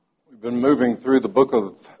Been moving through the book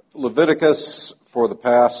of Leviticus for the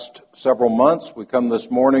past several months. We come this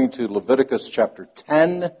morning to Leviticus chapter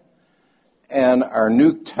 10, and our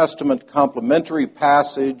New Testament complementary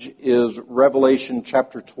passage is Revelation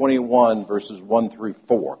chapter 21, verses 1 through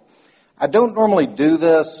 4. I don't normally do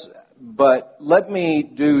this, but let me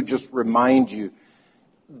just remind you,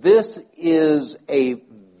 this is a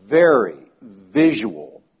very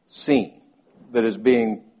visual scene that is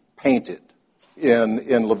being painted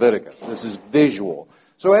in Leviticus. This is visual.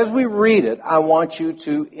 So as we read it, I want you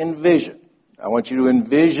to envision. I want you to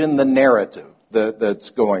envision the narrative that's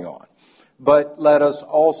going on. But let us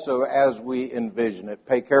also, as we envision it,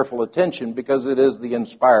 pay careful attention because it is the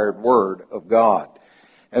inspired Word of God.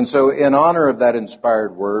 And so in honor of that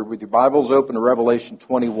inspired Word, with your Bibles open to Revelation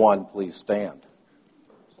 21, please stand.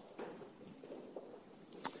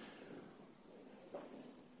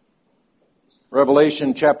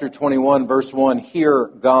 Revelation chapter 21, verse 1, hear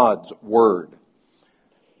God's word.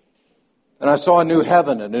 And I saw a new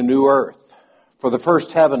heaven and a new earth, for the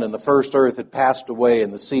first heaven and the first earth had passed away,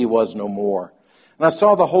 and the sea was no more. And I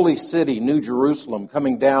saw the holy city, New Jerusalem,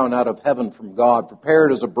 coming down out of heaven from God,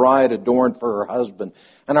 prepared as a bride adorned for her husband.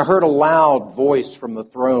 And I heard a loud voice from the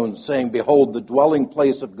throne saying, behold, the dwelling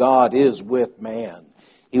place of God is with man.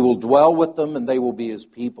 He will dwell with them, and they will be his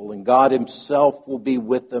people, and God himself will be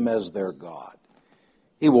with them as their God.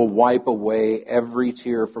 He will wipe away every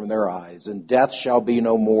tear from their eyes, and death shall be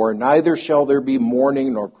no more, neither shall there be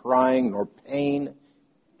mourning, nor crying, nor pain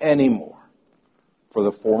anymore, for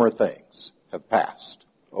the former things have passed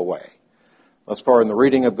away. Thus far in the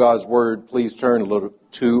reading of God's Word, please turn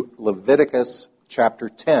to Leviticus chapter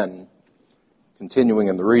 10, continuing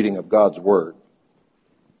in the reading of God's Word.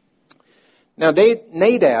 Now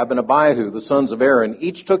Nadab and Abihu, the sons of Aaron,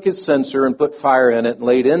 each took his censer and put fire in it and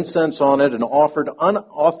laid incense on it and offered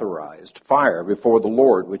unauthorized fire before the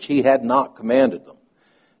Lord, which he had not commanded them.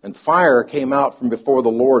 And fire came out from before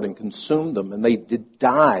the Lord and consumed them, and they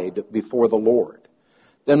died before the Lord.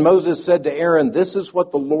 Then Moses said to Aaron, this is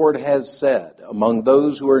what the Lord has said, among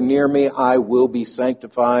those who are near me I will be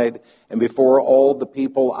sanctified, and before all the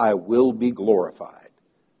people I will be glorified.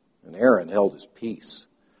 And Aaron held his peace.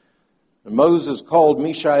 And Moses called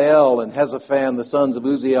Mishael and Hezaphan, the sons of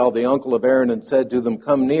Uzziel, the uncle of Aaron, and said to them,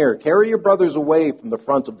 come near, carry your brothers away from the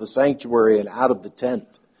front of the sanctuary and out of the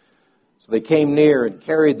tent. So they came near and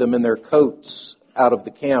carried them in their coats out of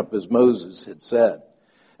the camp, as Moses had said.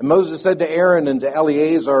 And Moses said to Aaron and to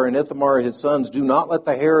Eleazar and Ithamar his sons, do not let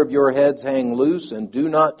the hair of your heads hang loose, and do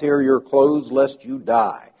not tear your clothes, lest you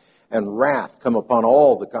die, and wrath come upon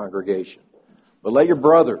all the congregation. But let your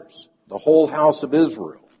brothers, the whole house of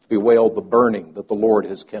Israel, bewail the burning that the Lord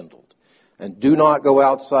has kindled. And do not go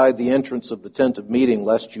outside the entrance of the tent of meeting,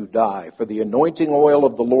 lest you die, for the anointing oil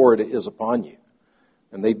of the Lord is upon you.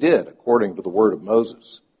 And they did, according to the word of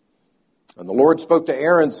Moses. And the Lord spoke to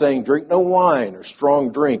Aaron, saying, drink no wine or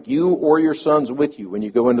strong drink, you or your sons with you, when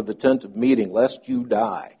you go into the tent of meeting, lest you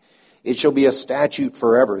die. It shall be a statute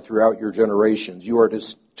forever throughout your generations. You are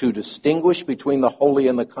to distinguish between the holy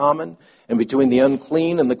and the common, and between the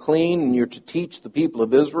unclean and the clean, and you're to teach the people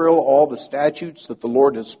of Israel all the statutes that the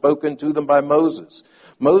Lord has spoken to them by Moses.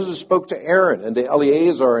 Moses spoke to Aaron and to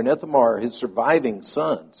Eleazar and Ithamar, his surviving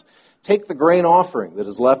sons. Take the grain offering that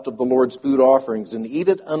is left of the Lord's food offerings, and eat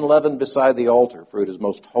it unleavened beside the altar, for it is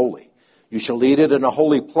most holy. You shall eat it in a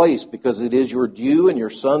holy place, because it is your due and your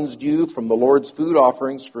son's due from the Lord's food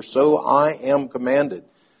offerings, for so I am commanded.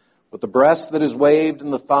 But the breast that is waved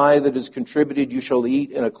and the thigh that is contributed you shall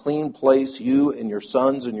eat in a clean place, you and your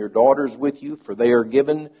sons and your daughters with you, for they are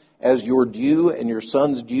given as your due and your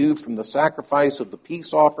son's due from the sacrifice of the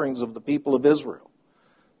peace offerings of the people of Israel.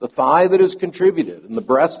 The thigh that is contributed and the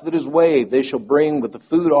breast that is waved they shall bring with the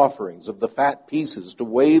food offerings of the fat pieces to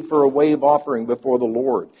wave for a wave offering before the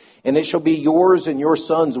Lord. And it shall be yours and your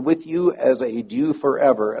sons with you as a due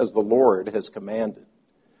forever, as the Lord has commanded.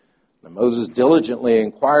 Now Moses diligently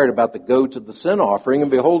inquired about the goat of the sin offering, and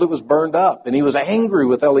behold, it was burned up. And he was angry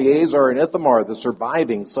with Eleazar and Ithamar, the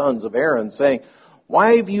surviving sons of Aaron, saying,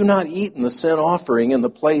 why have you not eaten the sin offering in the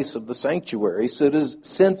place of the sanctuary,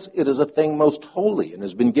 since it is a thing most holy and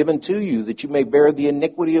has been given to you, that you may bear the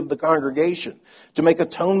iniquity of the congregation, to make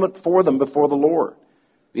atonement for them before the Lord?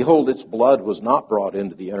 Behold, its blood was not brought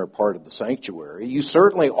into the inner part of the sanctuary. You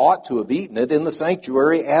certainly ought to have eaten it in the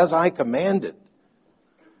sanctuary as I commanded.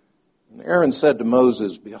 And Aaron said to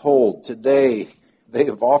Moses, behold, today they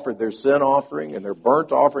have offered their sin offering and their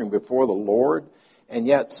burnt offering before the Lord, and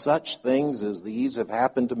yet such things as these have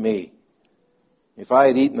happened to me. If I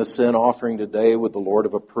had eaten the sin offering today, would the Lord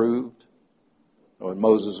have approved? And when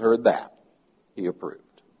Moses heard that, he approved.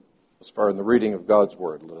 As far as the reading of God's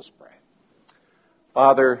Word, let us pray.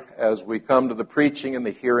 Father, as we come to the preaching and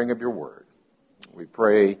the hearing of your Word, we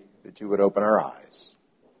pray that you would open our eyes,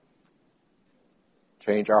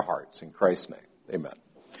 change our hearts. In Christ's name, amen.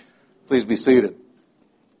 Please be seated.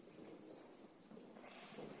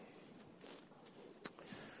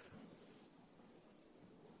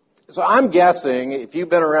 So I'm guessing if you've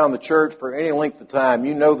been around the church for any length of time,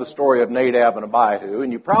 you know the story of Nadab and Abihu,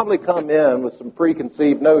 and you probably come in with some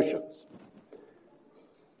preconceived notions.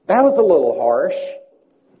 That was a little harsh.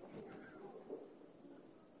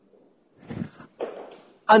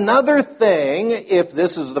 Another thing, if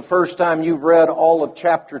this is the first time you've read all of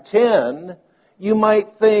chapter 10, you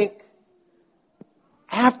might think,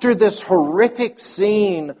 after this horrific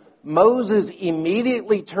scene, Moses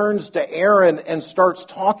immediately turns to Aaron and starts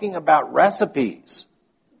talking about recipes.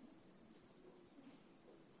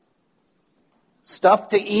 Stuff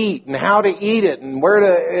to eat and how to eat it and where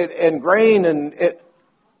to, and grain and it.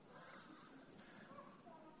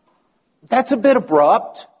 That's a bit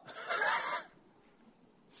abrupt.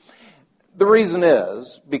 The reason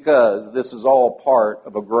is because this is all part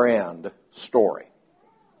of a grand story.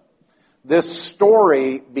 This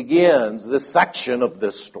story begins, this section of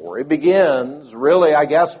this story begins really, I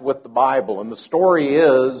guess, with the Bible. And the story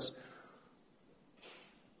is,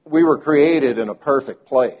 we were created in a perfect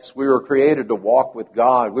place. We were created to walk with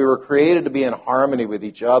God. We were created to be in harmony with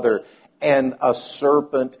each other. And a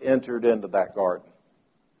serpent entered into that garden.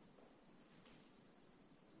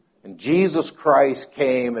 And Jesus Christ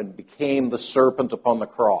came and became the serpent upon the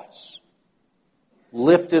cross,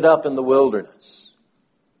 lifted up in the wilderness,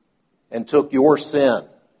 and took your sin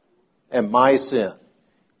and my sin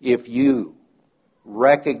if you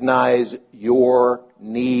recognize your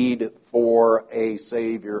need for a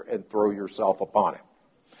Savior and throw yourself upon Him.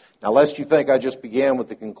 Now, lest you think I just began with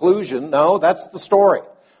the conclusion, no, that's the story.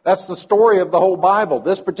 That's the story of the whole Bible.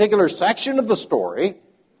 This particular section of the story,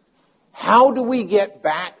 how do we get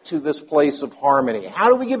back to this place of harmony? How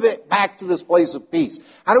do we get back to this place of peace?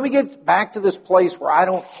 How do we get back to this place where I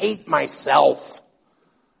don't hate myself?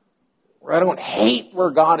 Where I don't hate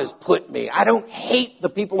where God has put me. I don't hate the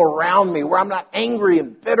people around me. Where I'm not angry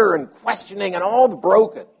and bitter and questioning and all the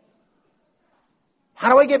broken. How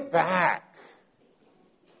do I get back?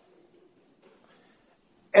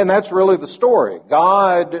 And that's really the story.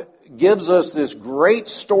 God gives us this great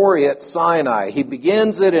story at Sinai. He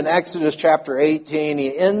begins it in Exodus chapter 18.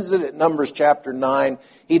 He ends it at Numbers chapter 9.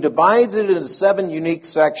 He divides it into 7 unique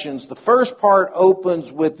sections. The first part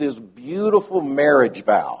opens with this beautiful marriage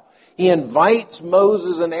vow. He invites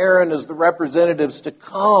Moses and Aaron as the representatives to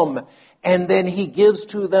come, and then he gives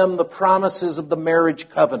to them the promises of the marriage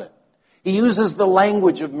covenant. He uses the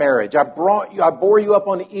language of marriage. I bore you up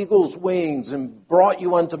on eagle's wings and brought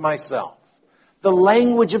you unto myself. The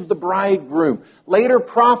language of the bridegroom. Later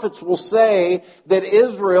prophets will say that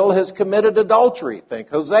Israel has committed adultery. Think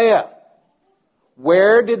Hosea.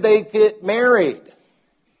 Where did they get married?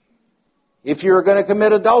 If you're going to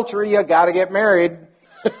commit adultery, you got to get married.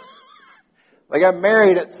 They got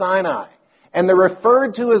married at Sinai. And they're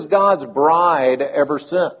referred to as God's bride ever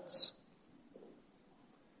since.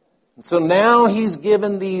 And so now He's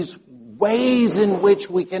given these ways in which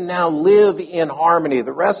we can now live in harmony.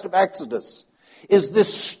 The rest of Exodus is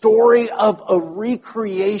this story of a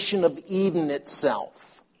recreation of Eden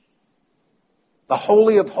itself. The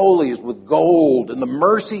Holy of Holies with gold and the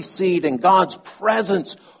mercy seat and God's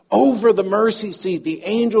presence over the mercy seat. The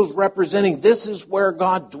angels representing this is where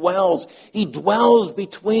God dwells. He dwells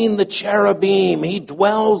between the cherubim. He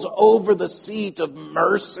dwells over the seat of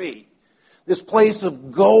mercy. This place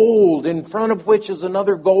of gold in front of which is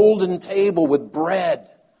another golden table with bread.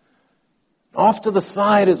 Off to the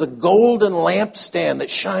side is a golden lampstand that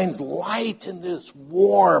shines light into this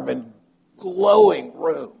warm and glowing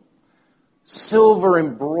room. Silver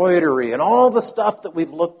embroidery and all the stuff that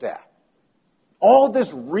we've looked at. All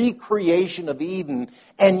this recreation of Eden,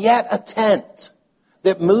 and yet a tent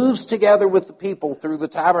that moves together with the people through the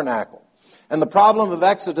tabernacle. And the problem of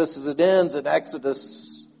Exodus is it ends in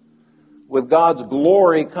Exodus with God's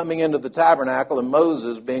glory coming into the tabernacle and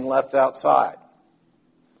Moses being left outside.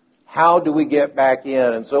 How do we get back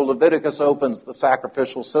in? And so Leviticus opens the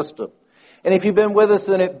sacrificial system. And if you've been with us,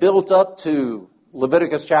 then it built up to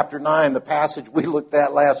Leviticus chapter 9, the passage we looked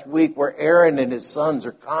at last week, where Aaron and his sons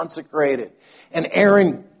are consecrated. And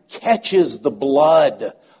Aaron catches the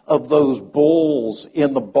blood of those bulls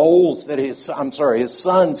in the bowls that his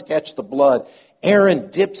sons catch the blood. Aaron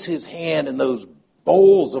dips his hand in those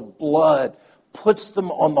bowls of blood, puts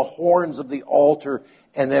them on the horns of the altar,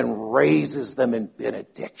 and then raises them in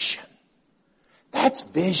benediction. That's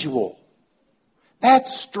visual.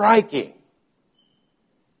 That's striking.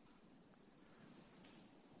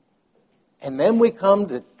 And then we come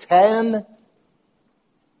to 10.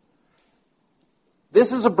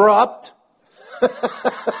 This is abrupt.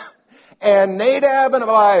 And Nadab and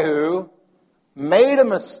Abihu made a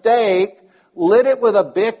mistake, lit it with a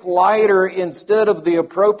Bic lighter instead of the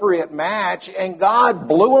appropriate match, and God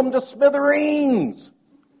blew them to smithereens.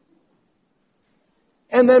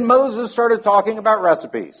 And then Moses started talking about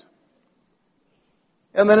recipes.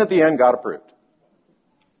 And then at the end, God approved.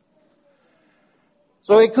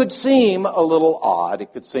 So it could seem a little odd,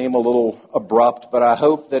 it could seem a little abrupt, but I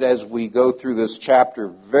hope that as we go through this chapter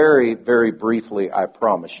very, very briefly, I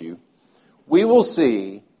promise you, we will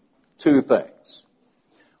see two things.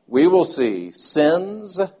 We will see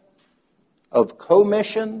sins of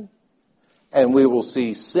commission, and we will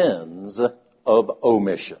see sins of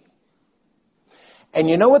omission. And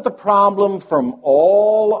you know what the problem from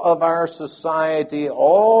all of our society,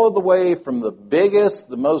 all the way from the biggest,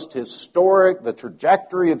 the most historic, the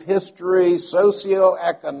trajectory of history,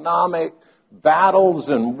 socioeconomic battles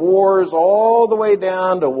and wars, all the way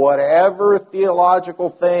down to whatever theological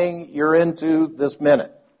thing you're into this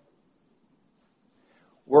minute.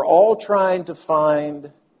 We're all trying to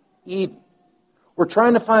find Eden. We're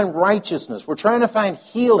trying to find righteousness. We're trying to find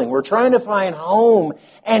healing. We're trying to find home.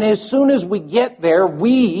 And as soon as we get there,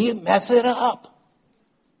 we mess it up.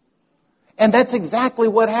 And that's exactly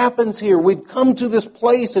what happens here. We've come to this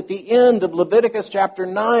place at the end of Leviticus chapter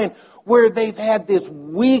 9 where they've had this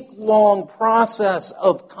week-long process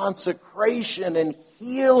of consecration and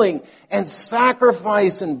healing and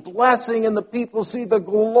sacrifice and blessing, and the people see the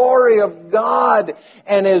glory of God.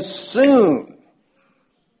 And as soon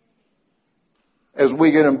as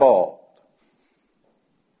we get involved,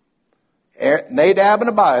 Nadab and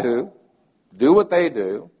Abihu do what they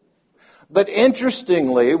do. But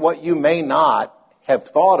interestingly, what you may not have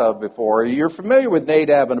thought of before, you're familiar with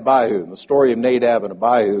Nadab and Abihu and the story of Nadab and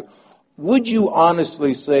Abihu. Would you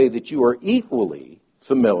honestly say that you are equally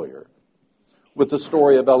familiar with the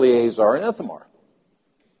story of Eleazar and Ithamar?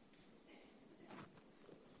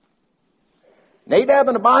 Nadab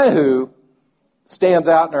and Abihu stands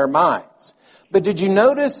out in our minds. But did you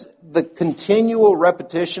notice the continual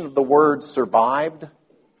repetition of the word survived?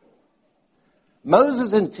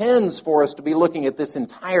 Moses intends for us to be looking at this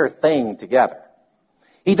entire thing together.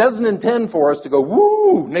 He doesn't intend for us to go,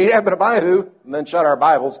 woo, Nadab and Abihu, and then shut our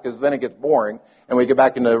Bibles because then it gets boring and we get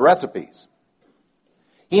back into recipes.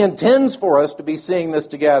 He intends for us to be seeing this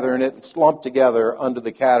together, and it's lumped together under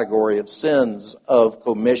the category of sins of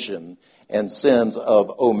commission and sins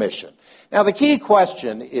of omission. Now the key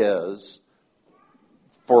question is,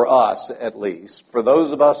 for us at least, for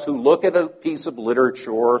those of us who look at a piece of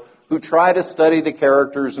literature, who try to study the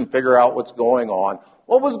characters and figure out what's going on,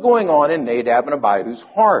 what was going on in Nadab and Abihu's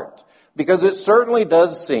heart? Because it certainly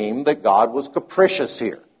does seem that God was capricious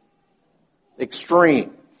here.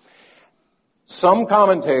 Extreme. Some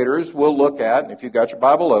commentators will look at, and if you've got your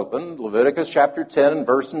Bible open, Leviticus chapter 10 and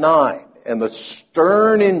verse 9, and the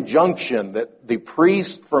stern injunction that the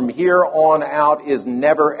priest from here on out is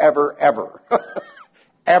never, ever, ever,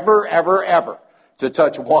 ever, ever, ever to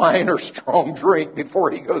touch wine or strong drink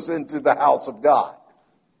before he goes into the house of God.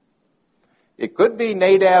 It could be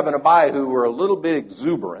Nadab and Abihu were a little bit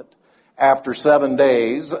exuberant after 7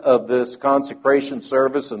 days of this consecration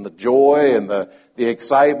service and the joy and the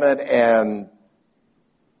excitement, and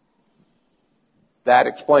that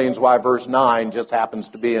explains why verse 9 just happens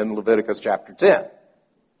to be in Leviticus chapter 10.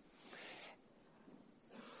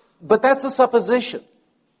 But that's a supposition.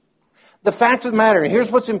 The fact of the matter, and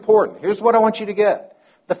here's what's important. Here's what I want you to get.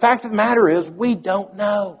 The fact of the matter is we don't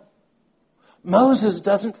know. Moses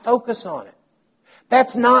doesn't focus on it.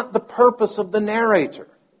 That's not the purpose of the narrator.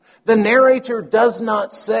 The narrator does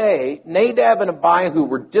not say Nadab and Abihu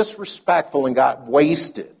were disrespectful and got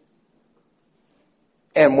wasted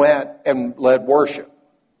and went and led worship.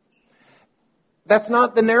 That's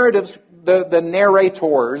not the narrator's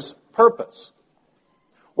purpose.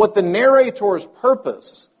 What the narrator's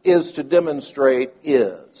purpose is to demonstrate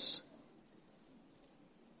is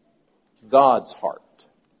God's heart.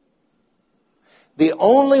 The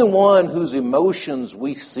only one whose emotions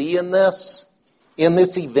we see in this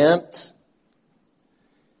event,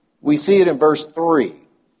 we see it in verse 3.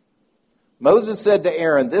 Moses said to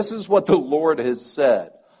Aaron, "This is what the Lord has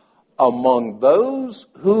said. Among those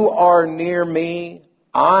who are near me,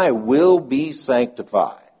 I will be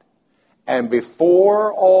sanctified. And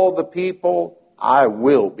before all the people, I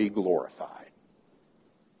will be glorified."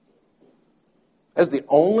 That's the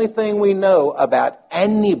only thing we know about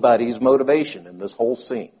anybody's motivation in this whole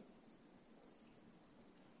scene.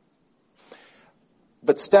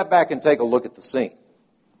 But step back and take a look at the scene.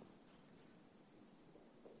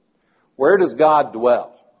 Where does God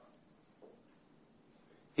dwell?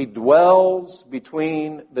 He dwells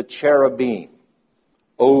between the cherubim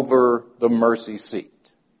over the mercy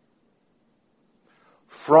seat.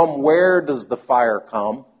 From where does the fire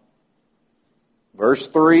come? Verse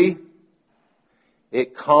 3,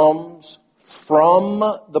 it comes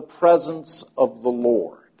from the presence of the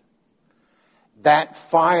Lord. That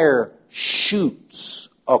fire shoots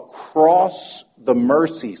across the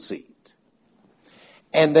mercy seat.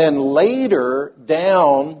 And then later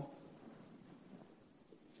down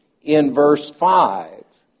in verse 5,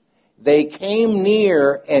 they came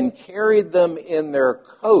near and carried them in their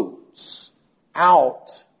coats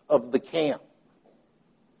out of the camp.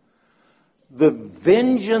 The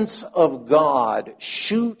vengeance of God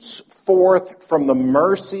shoots forth from the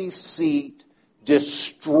mercy seat,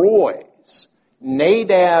 destroys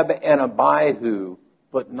Nadab and Abihu,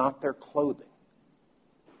 but not their clothing.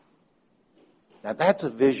 Now that's a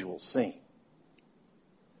visual scene.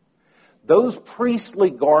 Those priestly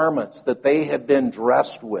garments that they had been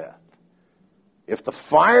dressed with, if the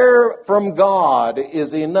fire from God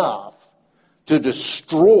is enough to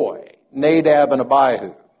destroy Nadab and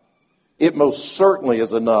Abihu, it most certainly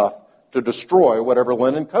is enough to destroy whatever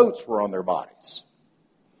linen coats were on their bodies.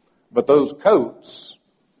 But those coats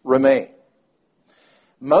remain.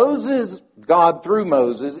 Moses, God through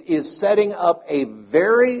Moses, is setting up a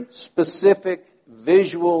very specific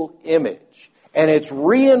visual image. And it's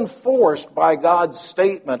reinforced by God's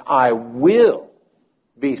statement, I will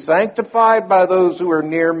be sanctified by those who are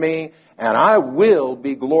near me, and I will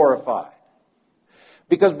be glorified.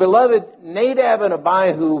 Because, beloved, Nadab and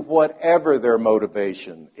Abihu, whatever their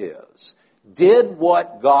motivation is, did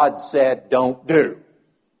what God said don't do.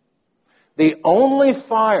 The only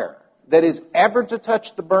fire that is ever to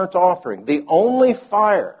touch the burnt offering, the only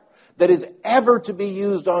fire that is ever to be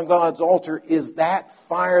used on God's altar is that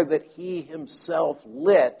fire that He Himself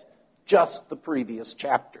lit just the previous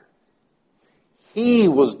chapter. He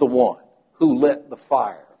was the one who lit the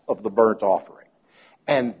fire of the burnt offering.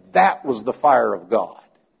 And that was the fire of God.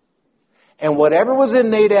 And whatever was in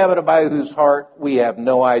Nadab and Abihu's heart, we have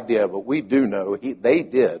no idea, but we do know they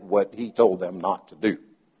did what He told them not to do.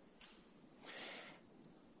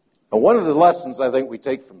 And one of the lessons I think we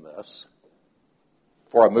take from this,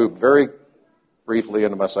 before I move very briefly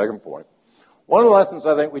into my second point, one of the lessons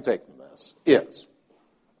I think we take from this is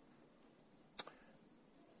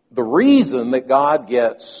the reason that God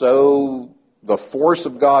gets the force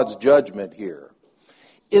of God's judgment here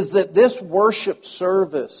is that this worship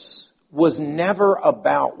service was never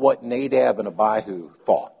about what Nadab and Abihu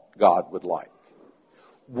thought God would like.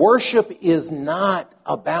 Worship is not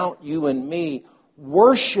about you and me.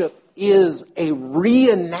 Worship is a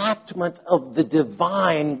reenactment of the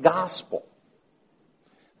divine gospel.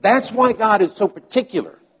 That's why God is so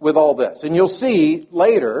particular with all this. And you'll see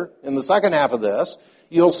later, in the second half of this,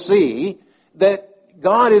 you'll see that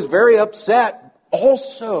God is very upset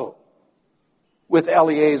also with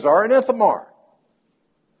Eleazar and Ithamar.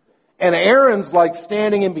 And Aaron's like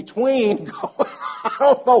standing in between going, I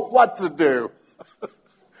don't know what to do.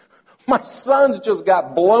 My sons just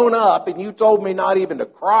got blown up and you told me not even to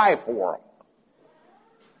cry for them.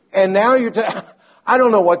 And now I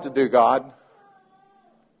don't know what to do, God.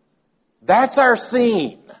 That's our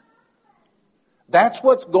scene. That's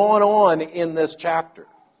what's going on in this chapter.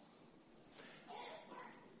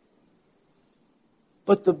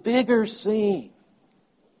 But the bigger scene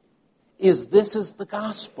is this is the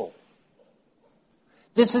gospel.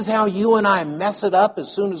 This is how you and I mess it up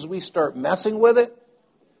as soon as we start messing with it.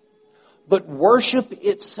 But worship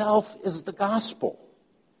itself is the gospel.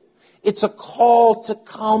 It's a call to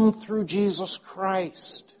come through Jesus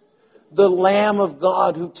Christ, the Lamb of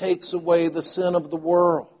God who takes away the sin of the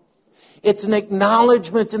world. It's an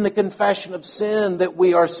acknowledgement in the confession of sin that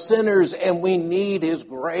we are sinners and we need His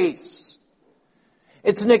grace.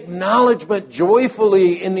 It's an acknowledgement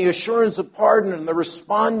joyfully in the assurance of pardon and the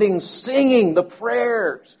responding, singing the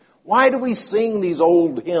prayers. Why do we sing these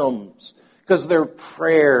old hymns? Because they're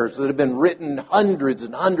prayers that have been written hundreds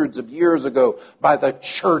and hundreds of years ago by the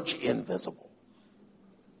church invisible.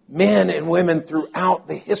 Men and women throughout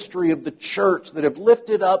the history of the church that have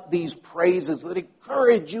lifted up these praises that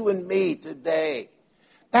encourage you and me today.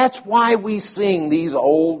 That's why we sing these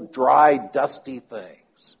old, dry, dusty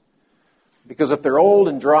things. Because if they're old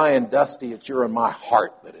and dry and dusty, it's your and my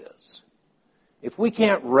heart that is. if we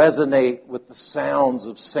can't resonate with the sounds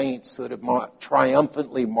of saints that have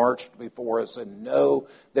triumphantly marched before us and know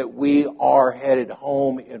that we are headed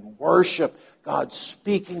home in worship, God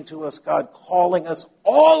speaking to us, God calling us,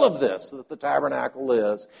 all of this that the tabernacle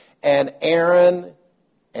is, and Aaron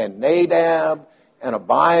and Nadab and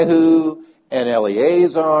Abihu and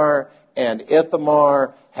Eleazar and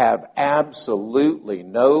Ithamar have absolutely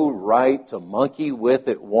no right to monkey with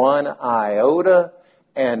it one iota,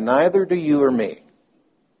 and neither do you or me.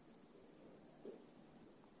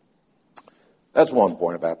 That's one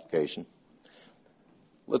point of application.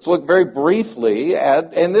 Let's look very briefly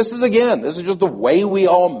at, and this is just the way we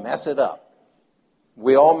all mess it up.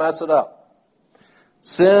 We all mess it up.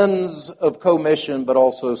 Sins of commission, but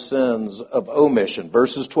also sins of omission.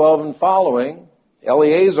 Verses 12 and following,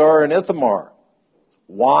 Eleazar and Ithamar,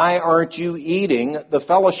 why aren't you eating the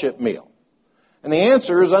fellowship meal? And the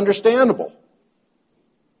answer is understandable.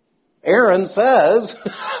 Aaron says,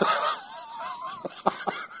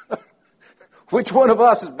 which one of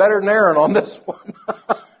us is better than Aaron on this one?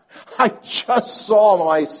 I just saw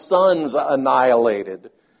my sons annihilated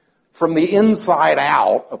from the inside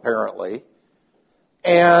out, apparently,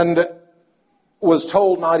 and was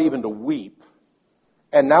told not even to weep.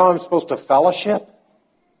 And now I'm supposed to fellowship?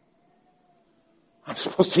 I'm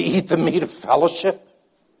supposed to eat the meat of fellowship?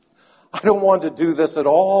 I don't want to do this at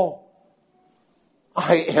all.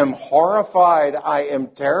 I am horrified. I am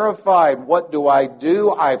terrified. What do?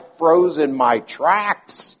 I've frozen my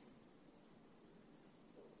tracks.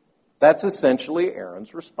 That's essentially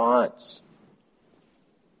Aaron's response.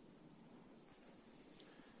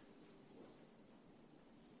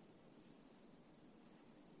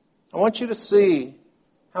 I want you to see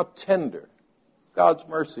how tender God's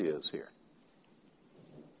mercy is here.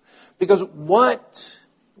 Because what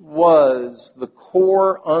was the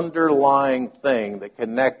core underlying thing that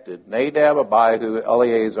connected Nadab, Abihu,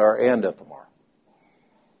 Eleazar, and Ithamar?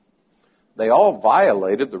 They all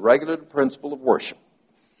violated the regulative principle of worship.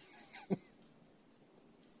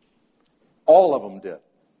 All of them did.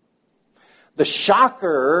 The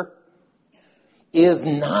shocker is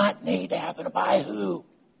not Nadab and Abihu.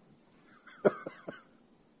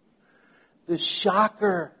 The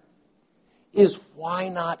shocker is why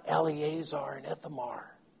not Eleazar and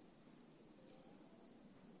Ithamar?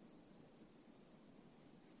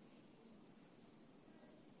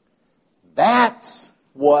 That's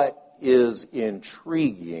what is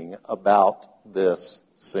intriguing about this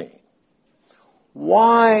scene.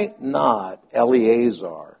 Why not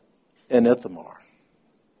Eleazar and Ithamar?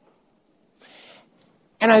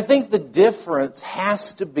 And I think the difference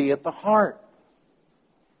has to be at the heart.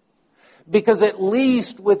 Because at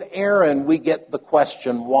least with Aaron, we get the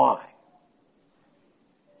question why.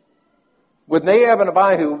 With Nadab and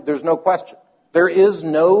Abihu, there's no question. There is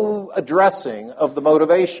no addressing of the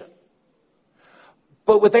motivation.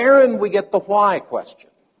 But with Aaron, we get the why question.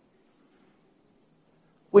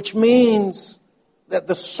 Which means that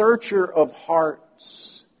the searcher of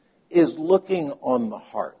hearts is looking on the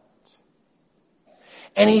heart.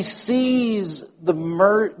 And he sees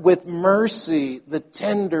with mercy the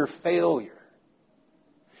tender failure.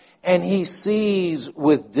 And he sees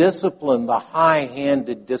with discipline the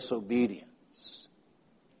high-handed disobedience.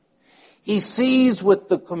 He sees with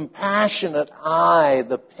the compassionate eye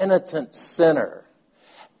the penitent sinner.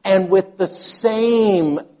 And with the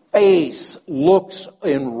same face looks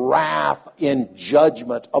in wrath, in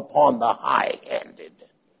judgment upon the high-handed.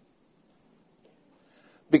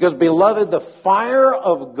 Because, beloved, the fire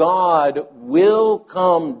of God will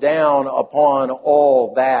come down upon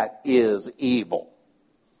all that is evil.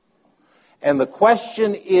 And the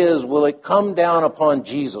question is, will it come down upon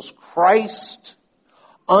Jesus Christ,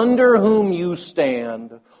 under whom you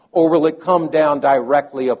stand, or will it come down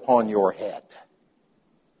directly upon your head?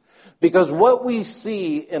 Because what we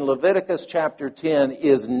see in Leviticus chapter 10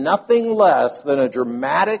 is nothing less than a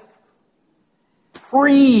dramatic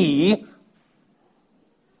reenactment,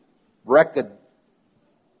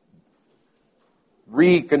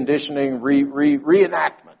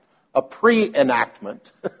 a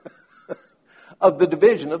pre-enactment of the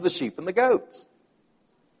division of the sheep and the goats.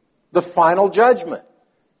 The final judgment.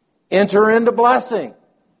 Enter into blessing.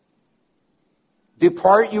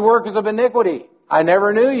 Depart, you workers of iniquity. I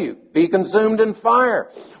never knew you. Be consumed in fire.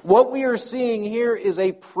 What we are seeing here is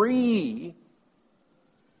a pre-view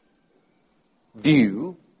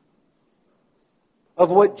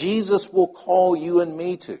of what Jesus will call you and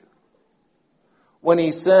me to when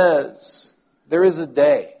he says, there is a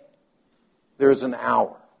day, there's an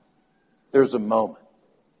hour, there's a moment.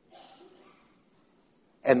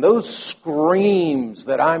 And those screams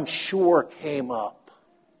that I'm sure came up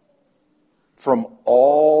from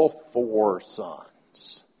all 4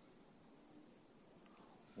 sons.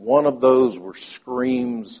 One of those were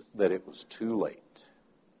screams that it was too late.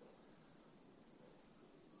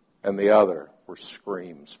 And the other were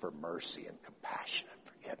screams for mercy and compassion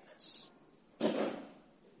and forgiveness.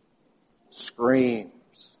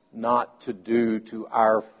 Screams not to do to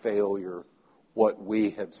our failure what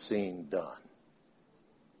we have seen done.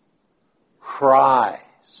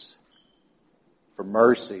 Cries for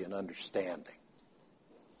mercy and understanding.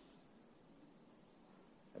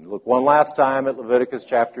 And look one last time at Leviticus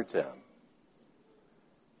chapter 10.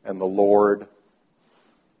 And the Lord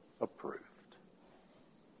approved.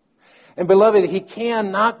 And beloved, he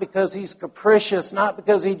can, not because he's capricious, not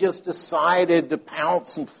because he just decided to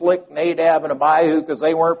pounce and flick Nadab and Abihu because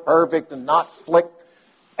they weren't perfect, and not flick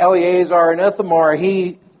Eleazar and Ithamar.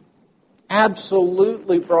 He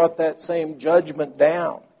absolutely brought that same judgment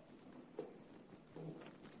down.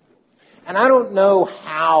 And I don't know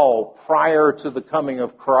how, prior to the coming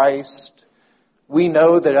of Christ, we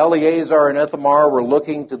know that Eleazar and Ithamar were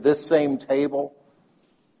looking to this same table.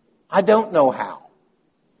 I don't know how.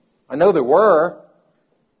 I know there were.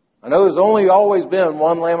 I know there's only always been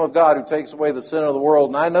one Lamb of God who takes away the sin of the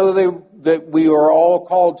world. And I know that we are all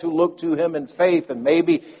called to look to him in faith. And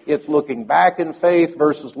maybe it's looking back in faith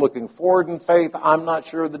versus looking forward in faith. I'm not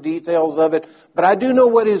sure of the details of it. But I do know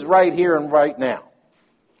what is right here and right now.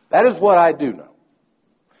 That is what I do know.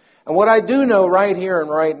 And what I do know right here and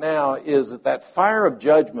right now is that fire of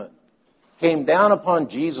judgment came down upon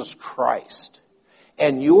Jesus Christ.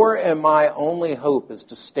 And your and my only hope is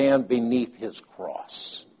to stand beneath his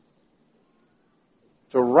cross.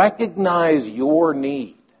 To recognize your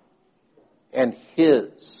need and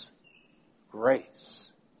his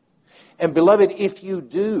grace. And beloved, if you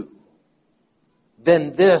do,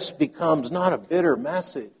 then this becomes not a bitter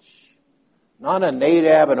message. Not a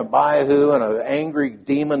Nadab and Abihu and an angry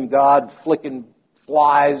demon god flicking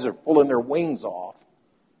flies or pulling their wings off.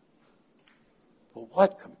 But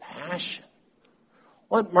what compassion.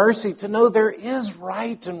 What mercy to know there is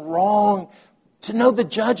right and wrong, to know the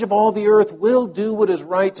judge of all the earth will do what is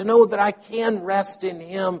right, to know that I can rest in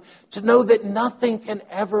him, to know that nothing can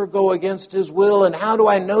ever go against his will. And how do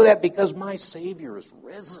I know that? Because my Savior is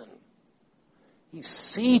risen. He's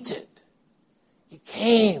seated. He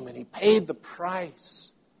came and he paid the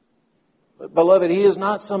price. But beloved, he is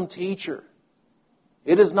not some teacher.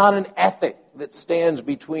 It is not an ethic that stands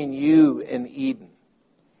between you and Eden.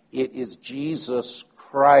 It is Jesus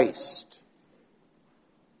Christ.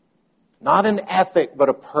 Not an ethic, but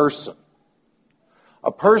a person.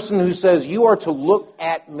 A person who says, you are to look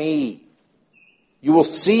at me. You will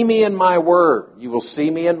see me in my word. You will see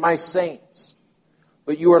me in my saints.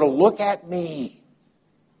 But you are to look at me.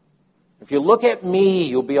 If you look at me,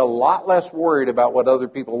 you'll be a lot less worried about what other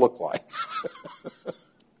people look like.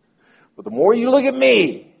 But the more you look at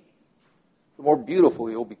me, the more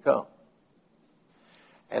beautiful you'll become.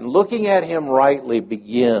 And looking at him rightly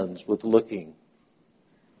begins with looking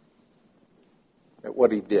at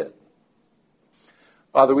what he did.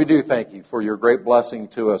 Father, we do thank you for your great blessing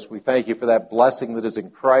to us. We thank you for that blessing that is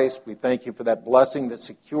in Christ. We thank you for that blessing that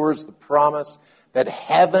secures the promise that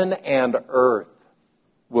heaven and earth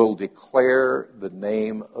will declare the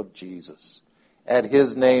name of Jesus. At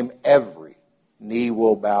his name, every knee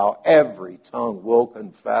will bow, every tongue will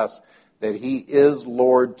confess that he is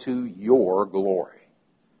Lord to your glory.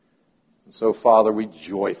 And so, Father, we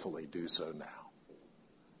joyfully do so now.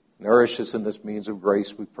 Nourish us in this means of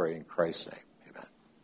grace, we pray in Christ's name.